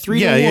 like a 3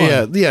 to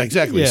 1. Yeah,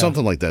 exactly. Yeah.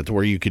 Something like that, to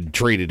where you could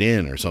trade it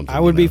in or something. I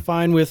would be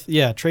fine with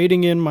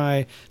trading in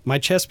my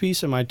chest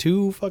piece and my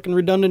 2 fucking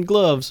redundant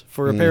gloves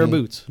for a pair of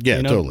boots.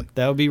 Yeah, totally.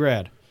 That would be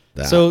rad.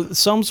 So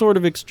some sort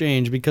of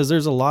exchange, because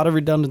there's a lot of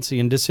redundancy,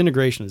 and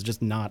disintegration is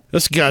just not.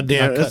 That's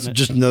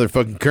just another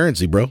fucking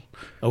currency, bro.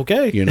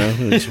 Okay.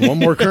 It's one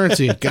more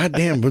currency.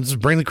 Goddamn, let's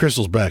bring the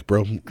crystals back,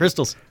 bro.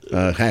 Crystals.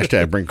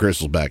 Hashtag bring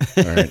crystals back.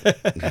 All right.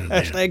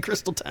 Hashtag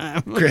crystal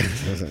time.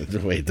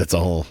 Wait, that's a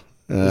whole.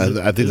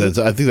 I think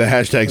the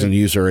hashtag's in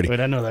use already. Wait,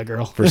 I know that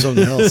girl. For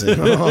something else.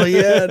 Oh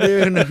yeah,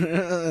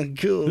 dude.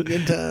 Cool,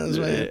 good times,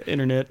 man.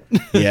 Internet.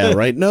 Yeah,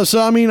 right. No, so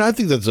I mean, I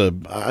think that's a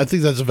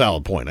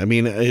valid point. I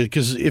mean,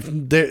 because if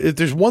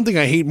there's one thing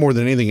I hate more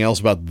than anything else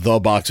about the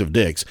box of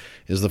dicks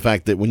is the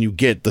fact that when you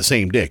get the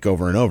same dick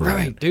over and over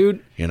again,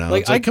 dude.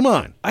 It's like, come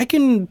on. I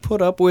can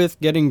put up with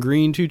getting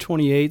green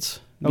 228s.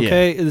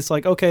 Okay, it's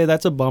like, okay,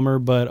 that's a bummer,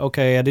 but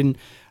okay,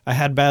 I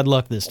had bad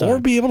luck this time.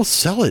 Or be able to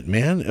sell it,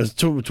 man,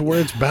 to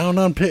where it's bound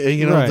on,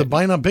 the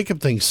bind on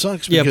pickup thing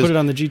sucks. Because, put it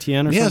on the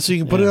GTN or something. Yeah, so you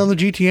can put it on the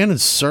GTN and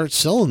start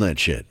selling that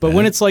shit. But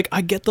when it's like, I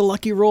get the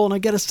lucky roll and I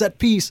get a set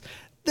piece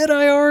that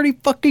I already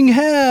fucking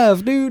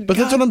have, dude. But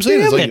that's what I'm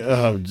saying.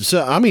 It's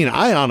like, I mean,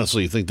 I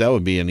honestly think that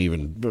would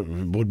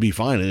be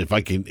fine if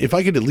I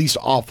could at least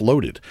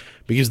offload it,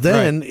 because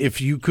then if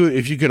you could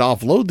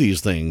offload these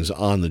things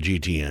on the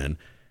GTN,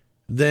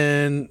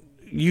 then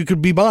you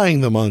could be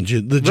buying them on the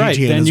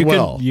GTN then as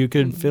well. You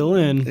could fill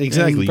in.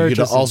 Exactly. You could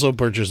also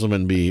purchase them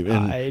and be.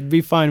 I'd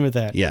be fine with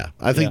that. Yeah,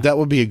 I think that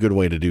would be a good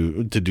way to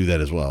do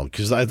that as well,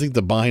 because I think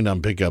the bind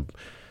on pickup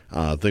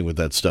thing with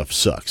that stuff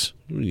sucks.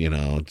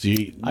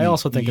 I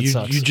also think it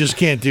sucks. You just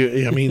can't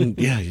do. I mean,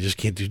 you just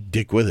can't do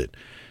dick with it.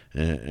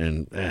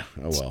 Oh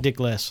well.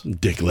 Dickless.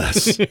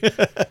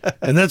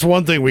 And that's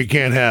one thing we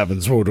can't have in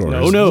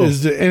Swtor. No.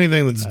 Is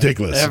anything that's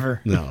dickless.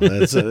 Ever. No,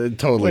 that's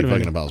totally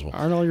fucking impossible.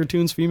 Aren't all your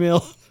tunes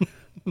female?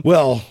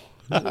 Well,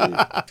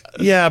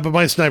 yeah, but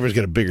my sniper's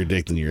got a bigger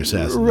dick than your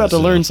assassin. We're about to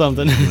learn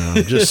something.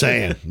 Just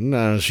saying.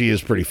 No, she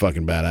is pretty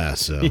fucking badass,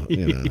 so,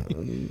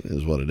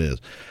 is what it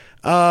is.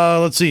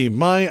 Let's see.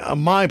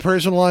 My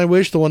personal I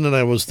wish, the one that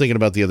I was thinking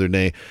about the other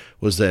day,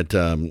 was that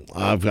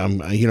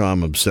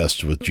I'm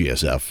obsessed with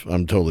GSF.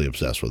 I'm totally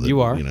obsessed with it. You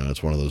are.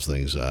 It's one of those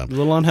things. A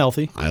little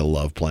unhealthy. I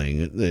love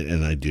playing it,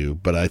 and I do.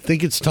 But I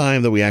think it's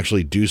time that we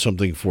actually do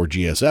something for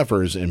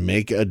GSFers and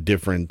make a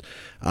different,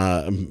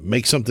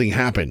 make something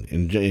happen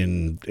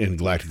in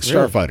Galactic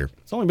Starfighter.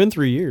 It's only been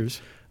 3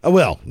 years.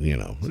 Well,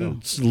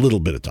 it's a little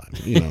bit of time.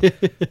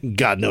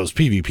 God knows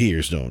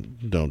PvPers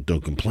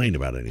don't complain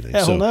about anything.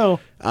 Hell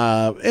no.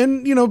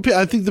 And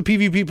I think the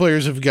PvP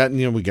players have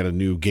gotten, we got a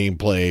new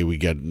gameplay, we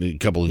got a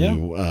couple of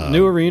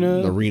new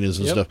arenas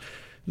and stuff.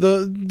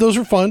 Those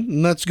are fun,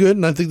 and that's good,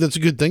 and I think that's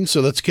a good thing.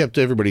 So that's kept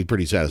everybody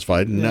pretty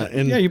sadified.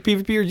 And you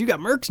PvPers, you got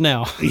mercs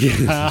now.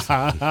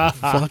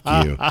 Fuck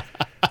you.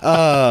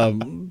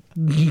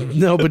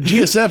 No, but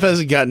GSF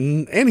hasn't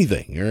gotten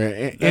anything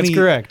That's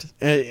correct.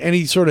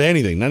 Any sort of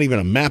anything, not even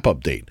a map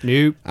update.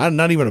 Nope.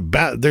 Not even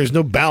there's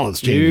no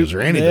balance changes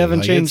or anything. They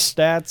haven't changed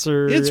stats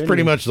or. It's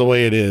pretty much the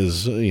way it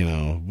is.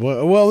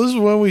 Well, this is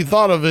when we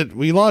thought of it.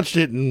 We launched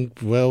it and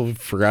we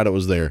forgot it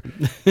was there.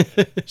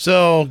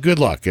 So good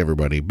luck,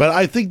 everybody. But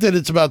I think that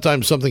it's about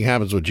time something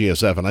happens with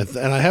GSF,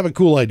 and I have a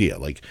cool idea.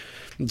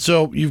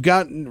 So you've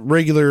got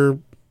regular.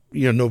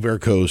 Novair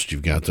Coast,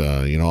 you've got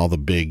all the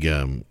big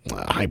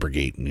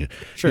Hypergate,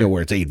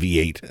 where it's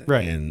 8v8,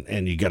 right?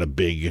 And you got a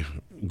big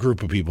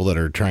group of people that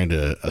are trying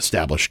to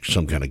establish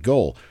some kind of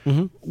goal.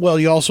 Mm-hmm. Well,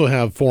 you also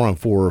have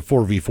 4-on-4,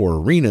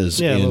 4v4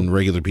 arenas in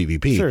regular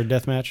PvP. Sure,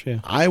 deathmatch. Yeah,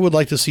 I would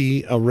like to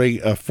see a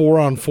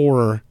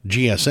 4-on-4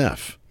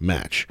 GSF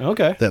match.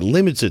 Okay, that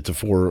limits it to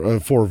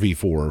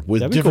 4v4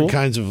 with different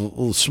kinds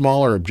of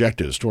smaller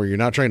objectives, to where you're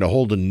not trying to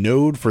hold a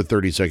node for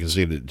 30 seconds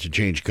to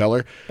change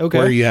color. Okay,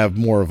 where you have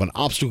more of an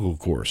obstacle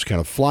course,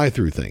 kind of fly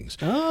through things.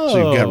 Oh,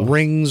 so you've got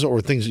rings or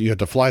things that you have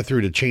to fly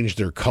through to change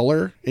their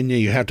color, and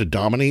you have to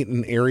dominate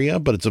an area,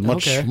 but it's a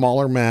much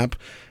smaller map,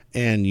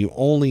 and you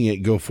only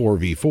go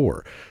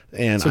 4v4.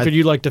 And so could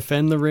you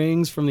defend the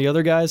rings from the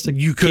other guys to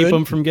keep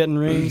them from getting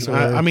rings?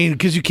 I mean,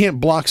 because you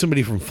can't block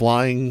somebody from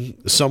flying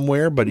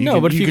somewhere, but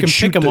you if you can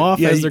pick them off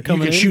as they're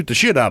coming in. You can shoot the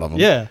shit out of them.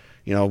 Yeah.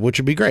 which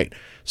would be great.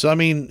 So I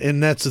mean,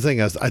 and that's the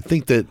thing. I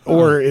think that,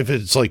 or if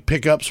it's like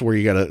pickups where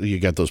you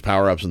got those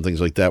power ups and things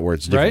like that, where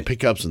it's different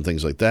pickups and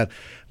things like that,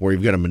 where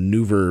you've got to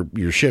maneuver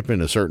your ship in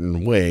a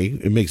certain way.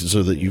 It makes it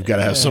so that you've got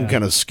to have some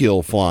kind of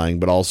skill flying,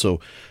 but also,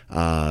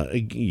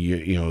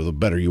 the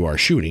better you are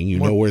shooting,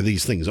 know where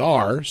these things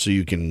are, so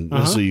you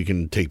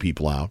can take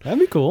people out. That'd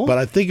be cool. But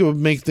I think it would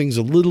make things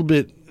a little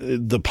bit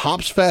the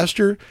pops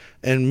faster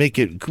and make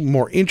it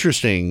more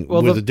interesting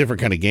with a different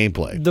kind of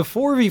gameplay. The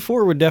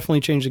 4v4 would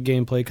definitely change the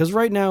gameplay, because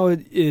right now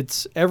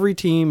it's every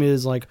team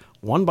is like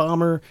 1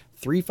 bomber,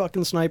 3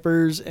 fucking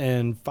snipers,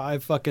 and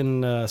 5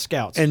 fucking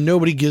scouts. And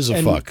nobody gives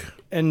a fuck.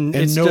 And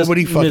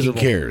nobody fucking miserable.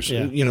 cares.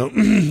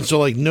 Yeah. So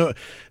like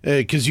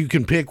because you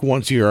can pick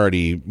once you're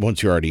already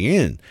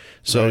in.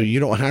 So you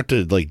don't have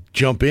to like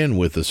jump in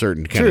with a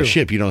certain kind of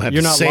ship. You don't have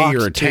to say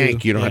you're a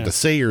tank. You don't have to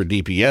say you're a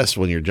DPS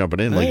when you're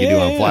jumping in like you do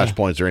on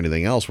Flashpoints or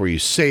anything else, where you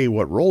say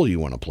what role you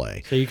want to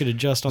play. So you could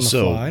adjust on the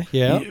fly.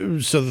 Yeah.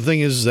 So the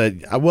thing is that,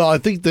 I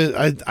think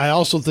that I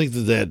also think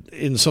that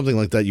in something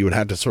like that, you would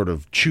have to sort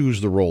of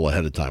choose the role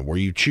ahead of time, where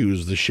you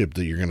choose the ship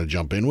that you're going to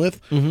jump in with.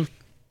 Mm-hmm.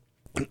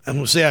 And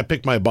we'll say I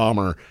pick my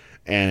bomber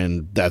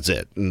and that's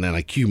it. And then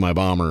I cue my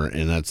bomber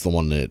and that's the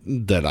one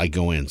that I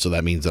go in. So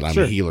that means that I'm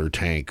a healer,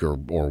 tank, or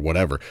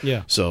whatever.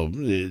 Yeah. So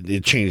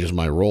it changes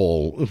my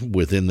role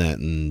within that.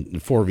 And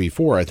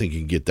 4v4, I think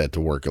you can get that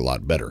to work a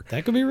lot better.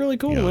 That could be really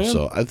cool, man.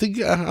 So I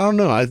think, I don't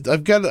know.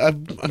 I've got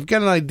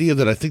an idea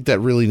that I think that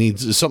really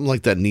something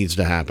like that needs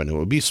to happen. It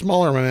would be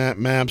smaller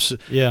maps.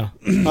 Yeah.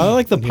 I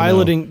like the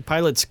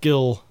pilot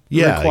skill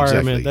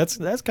requirement.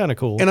 Exactly. That's kind of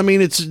cool. And I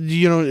mean, it's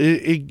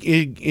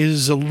it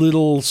is a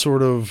little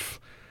sort of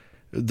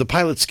the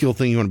pilot skill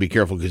thing. You want to be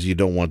careful because you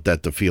don't want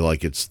that to feel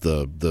like it's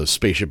the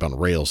spaceship on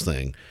rails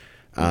thing.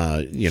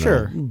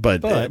 Sure,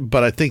 but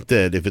I think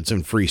that if it's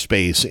in free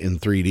space in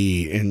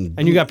 3D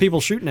and you got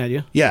people shooting at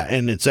you,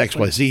 and it's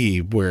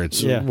XYZ where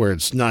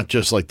it's not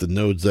just like the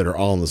nodes that are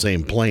all on the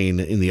same plane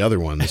in the other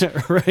ones,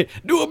 right?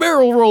 Do a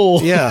barrel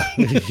roll,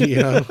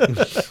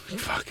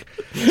 fuck.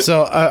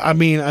 So I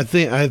mean, I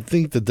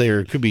think that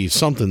there could be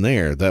something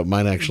there that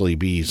might actually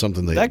be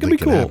something that could be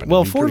cool. Happen.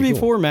 Well,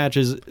 4v4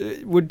 matches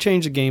would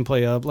change the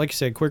gameplay up, like you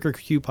said, quicker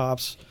Q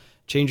pops.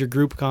 Change your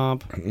group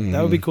comp.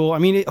 That would be cool. I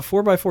mean, a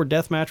 4x4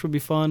 death match would be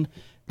fun.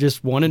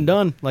 Just one and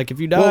done. Like if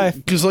you die,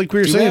 because like we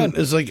were saying,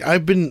 it's like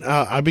I've been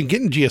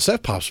getting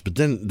GSF pops, but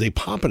then they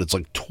pop it. It's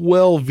like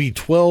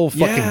 12v12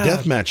 fucking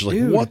death match. Like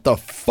what the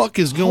fuck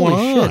is going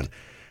on?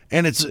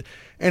 Shit.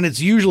 And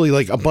it's usually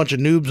like a bunch of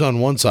noobs on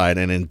one side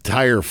and an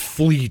entire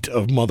fleet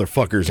of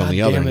motherfuckers on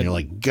the other. And you're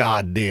like,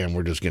 God damn,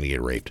 we're just going to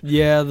get raped.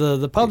 Yeah,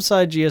 the pub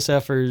side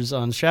GSFers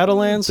on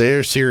Shadowlands.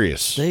 They're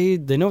serious. They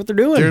know what they're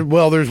doing.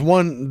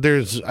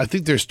 I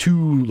think there's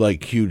 2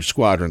 like huge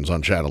squadrons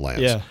on Shadowlands.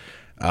 Yeah.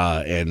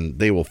 And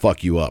they will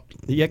fuck you up.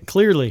 Yeah,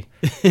 clearly.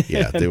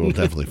 Yeah, they will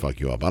definitely fuck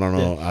you up. I don't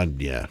know.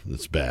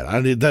 It's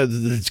bad.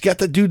 It's got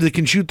that dude that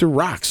can shoot through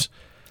rocks.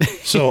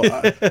 So,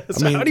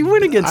 how do you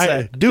win against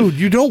that? Dude,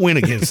 you don't win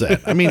against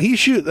that. I mean, he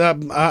shoot.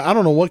 I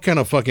don't know what kind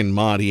of fucking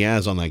mod he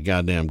has on that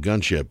goddamn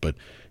gunship, but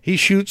he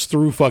shoots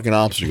through fucking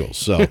obstacles.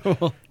 So,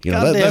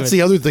 that's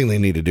the other thing they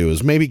need to do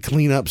is maybe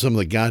clean up some of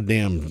the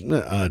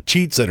goddamn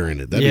cheats that are in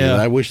it.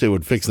 I wish they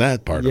would fix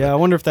that part of it. Yeah, I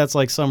wonder if that's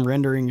like some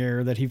rendering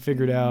error that he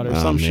figured out or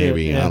some shit.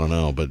 Maybe, I don't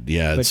know. But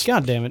but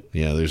God damn it.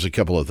 Yeah, there's a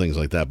couple of things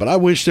like that. But I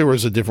wish there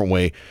was a different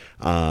way,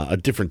 a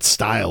different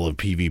style of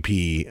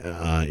PvP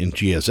in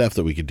GSF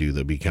that we could do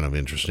that'd be kind of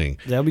interesting.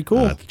 That'd be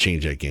cool. To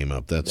change that game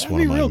up. That's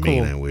one of my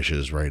main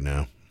wishes right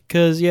now.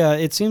 Because,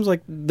 it seems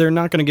like they're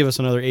not going to give us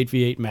another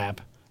 8v8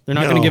 map. They're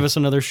not going to give us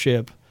another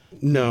ship.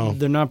 No.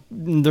 They're not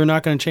going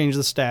to change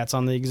the stats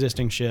on the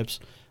existing ships.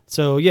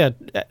 So,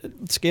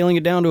 scaling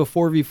it down to a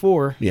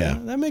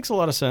 4v4, that makes a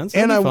lot of sense.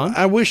 That'd be fun.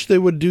 I wish they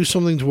would do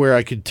something to where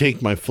I could take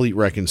my fleet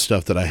wreck and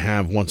stuff that I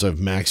have once I've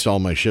maxed all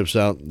my ships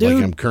out,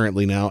 like I'm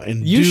currently now.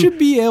 And you should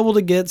be able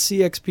to get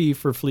CXP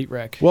for fleet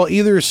wreck. Well,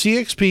 either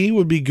CXP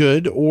would be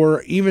good,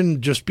 or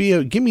even just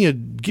give me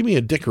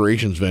a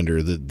decorations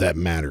vendor that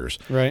matters.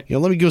 Right.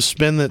 Let me go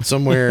spend that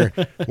somewhere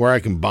where I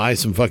can buy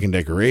some fucking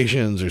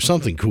decorations or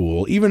something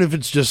cool, even if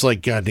it's just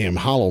like goddamn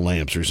hollow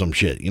lamps or some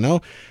shit,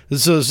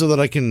 so that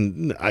I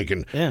can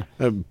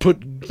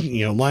put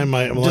line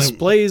my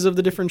displays of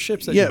the different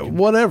ships that you can.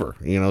 Whatever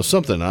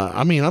something.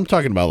 I mean, I'm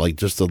talking about like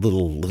just the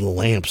little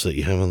lamps that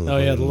you have on the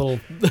the little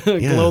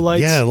glow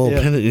lights,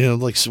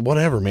 pendant, like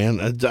whatever,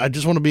 man. I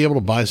just want to be able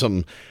to buy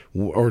something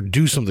or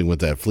do something with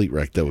that fleet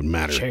wreck that would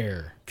matter.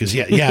 Chair. Because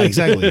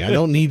exactly. I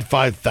don't need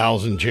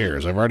 5,000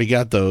 chairs. I've already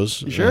got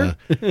those. Sure.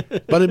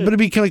 But it'd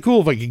be kind of cool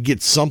if I could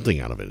get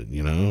something out of it.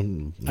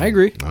 I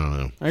agree. I don't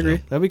know. I agree.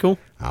 That'd be cool.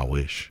 I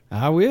wish.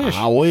 I wish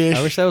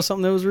that was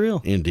something that was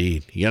real.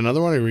 Indeed. You got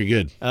another one, or are we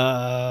good?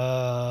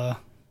 I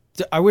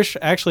wish,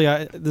 actually,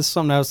 this is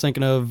something I was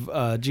thinking of,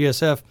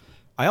 GSF.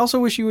 I also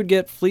wish you would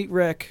get fleet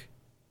wreck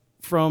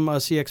from a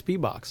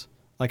CXP box.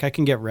 Like I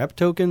can get rep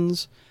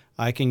tokens.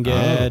 I can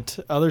get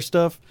other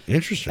stuff.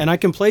 Interesting. And I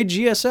can play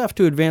GSF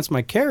to advance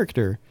my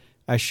character.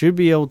 I should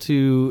be able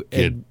to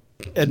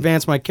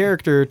advance my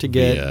character to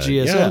get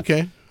GSF. Yeah,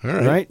 okay. All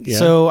right. Right? Yeah,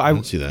 So I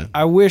can see that.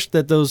 I wish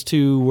that those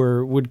two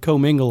would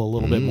commingle a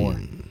little bit more.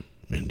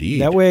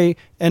 Indeed. That way,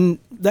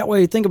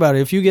 think about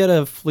it. If you get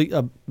a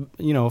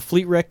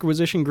fleet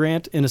requisition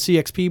grant in a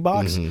CXP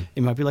box,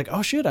 you might be like,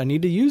 oh shit, I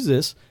need to use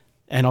this,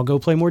 and I'll go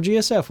play more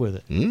GSF with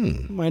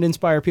it. Might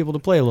inspire people to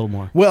play a little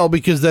more. Well,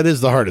 because that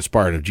is the hardest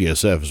part of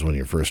GSF is when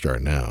you're first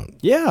starting out.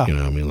 Yeah. You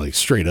know, I mean, like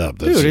straight up.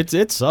 Dude,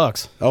 it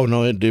sucks. Oh,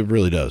 no, it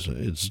really does.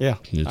 It's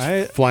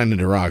flying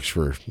into rocks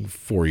for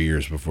 4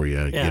 years before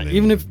you get in.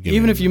 Even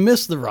if you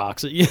miss the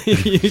rocks, you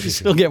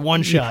still get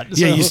one shot.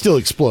 So. Yeah, you still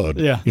explode.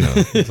 Yeah. You know,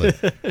 it's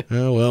like,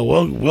 oh,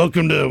 well,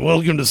 welcome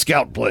to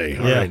Scout Play.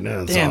 All right, now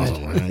that's Damn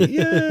awesome.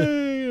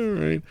 Yay, all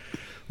right.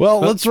 Well,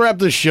 let's wrap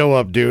this show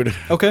up, dude.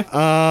 Okay.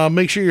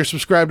 Make sure you're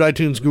subscribed to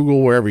iTunes,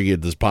 Google, wherever you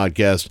get this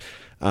podcast.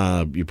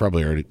 You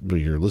probably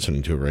you're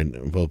listening to it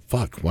right. Well,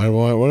 fuck. Why do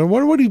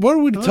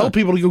we tell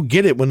people to go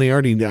get it when they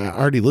already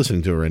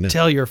listening to it right now?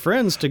 Tell your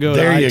friends to go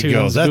there to you iTunes,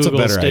 go. That's Google,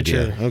 a better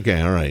Stitcher. idea. Okay,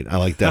 all right. I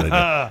like that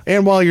idea.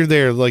 And while you're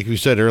there, like we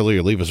said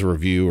earlier, leave us a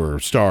review or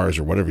stars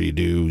or whatever you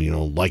do. You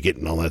know, like it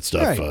and all that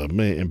stuff, Right.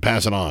 and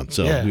pass it on.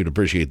 So we'd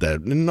appreciate that.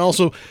 And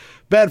also,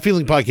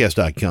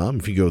 badfeelingpodcast.com.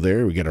 If you go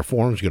there, we get our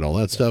forums, get all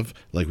that stuff.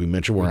 Like we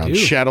mentioned, we're on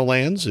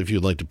Shadowlands. If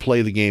you'd like to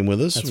play the game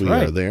with us, we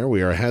are there.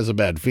 We are Has a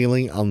Bad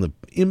Feeling on the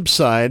imp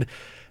side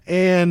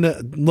and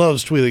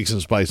loves Twi'leks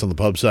and Spice on the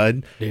pub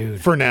side. Dude.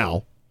 For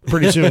now.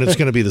 Pretty soon it's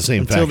going to be the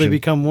same Until faction. they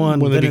become one.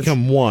 When they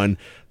become one,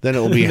 then it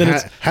will be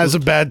Has a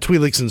Bad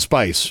Twi'leks and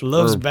Spice.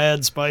 Loves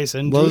bad spice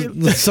and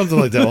Twi'leks. Something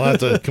like that. We'll have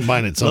to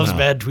combine it somehow. Loves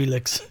bad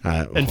Twi'leks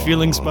and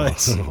feeling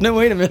spice. No,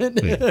 wait a minute.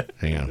 Wait,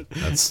 hang on.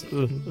 That's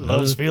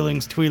Loves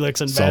feelings, Twi'leks,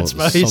 and bad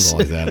spice. Something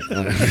like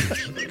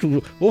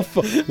that.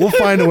 We'll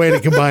find a way to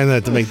combine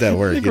that to make that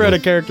work. I think we're at a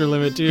character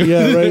limit, too.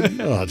 Yeah, right?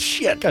 Oh,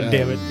 shit. God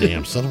damn it.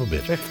 Damn, son of a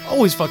bitch.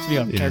 Always fucks me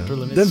up, character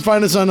limits. Then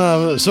find us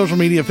on social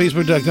media,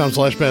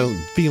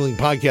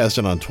 facebook.com/badfeelingpodcast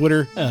and on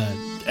Twitter.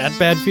 At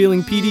Bad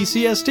Feeling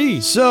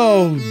PDCST.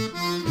 So,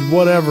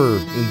 whatever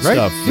and Right?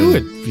 stuff. Do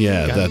and, it.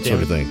 Yeah, God that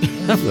sort of damn thing.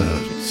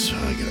 So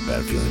I get a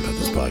bad feeling about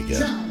this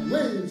podcast.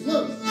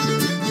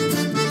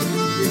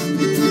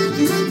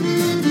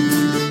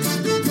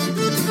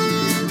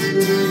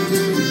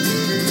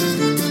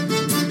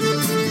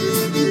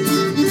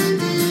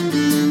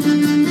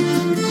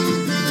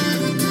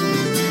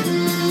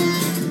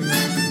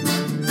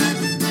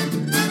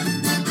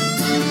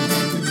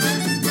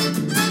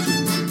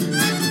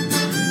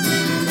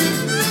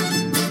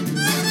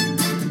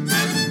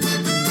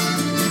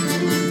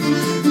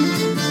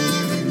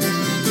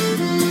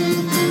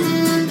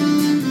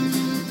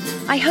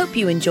 I hope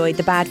you enjoyed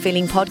the Bad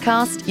Feeling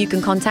Podcast. You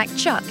can contact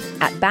Chuck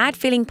at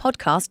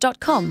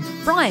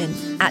badfeelingpodcast.com, Brian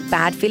at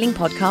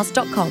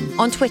badfeelingpodcast.com,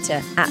 on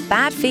Twitter at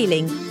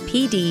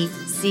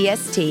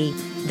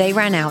badfeelingpdcst. They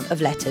ran out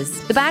of letters.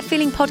 The Bad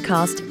Feeling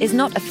Podcast is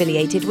not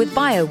affiliated with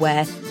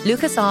BioWare,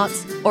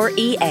 LucasArts, or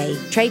EA.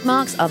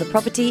 Trademarks are the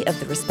property of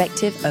the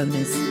respective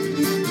owners.